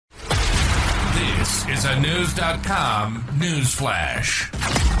This is a News.com news flash.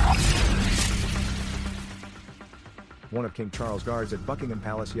 One of King Charles' guards at Buckingham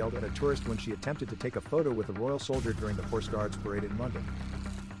Palace yelled at a tourist when she attempted to take a photo with a royal soldier during the Horse Guards parade in London.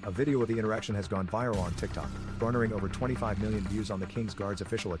 A video of the interaction has gone viral on TikTok, garnering over 25 million views on the King's Guard's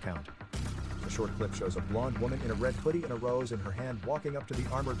official account. The short clip shows a blonde woman in a red hoodie and a rose in her hand walking up to the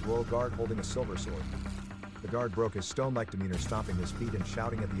armored royal guard holding a silver sword. The guard broke his stone-like demeanor, stomping his feet and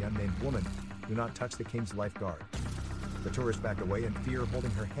shouting at the unnamed woman, "Do not touch the King's lifeguard." The tourist backed away in fear,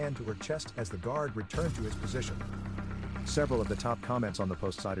 holding her hand to her chest as the guard returned to his position. Several of the top comments on the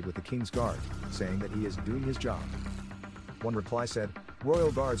post sided with the King's Guard, saying that he is doing his job. One reply said,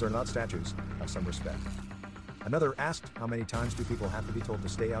 "Royal guards are not statues, have some respect." Another asked, "How many times do people have to be told to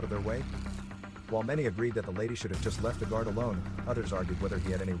stay out of their way?" While many agreed that the lady should have just left the guard alone, others argued whether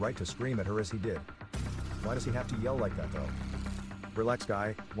he had any right to scream at her as he did. "Why does he have to yell like that though?" "Relax,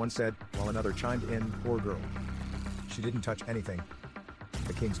 guy," one said, while another chimed in, "Poor girl. She didn't touch anything."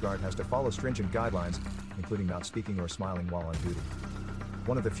 The King's Guard has to follow stringent guidelines, including not speaking or smiling while on duty.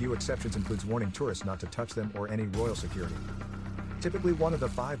 One of the few exceptions includes warning tourists not to touch them or any royal security. Typically, one of the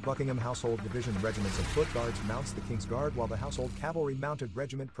 5 Buckingham Household Division regiments of foot guards mounts the King's Guard, while the Household Cavalry Mounted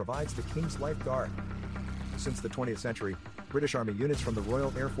Regiment provides the King's Life Guard. Since the 20th century, British Army units from the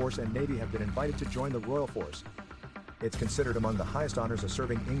Royal Air Force and Navy have been invited to join the Royal Force. It's considered among the highest honors a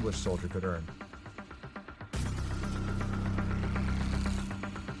serving English soldier could earn.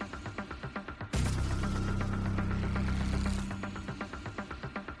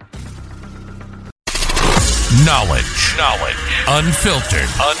 Knowledge. Unfiltered.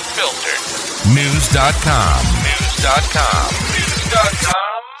 News.com.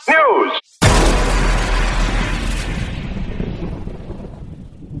 News.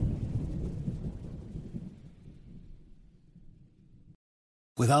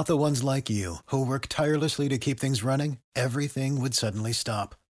 Without the ones like you, who work tirelessly to keep things running, everything would suddenly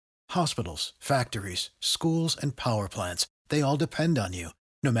stop. Hospitals, factories, schools, and power plants, they all depend on you.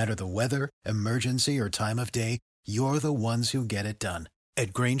 No matter the weather, emergency, or time of day, you're the ones who get it done.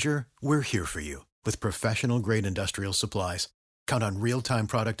 At Grainger, we're here for you with professional-grade industrial supplies. Count on real-time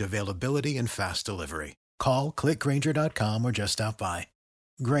product availability and fast delivery. Call, click Grainger.com, or just stop by.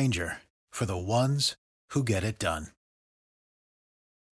 Grainger, for the ones who get it done.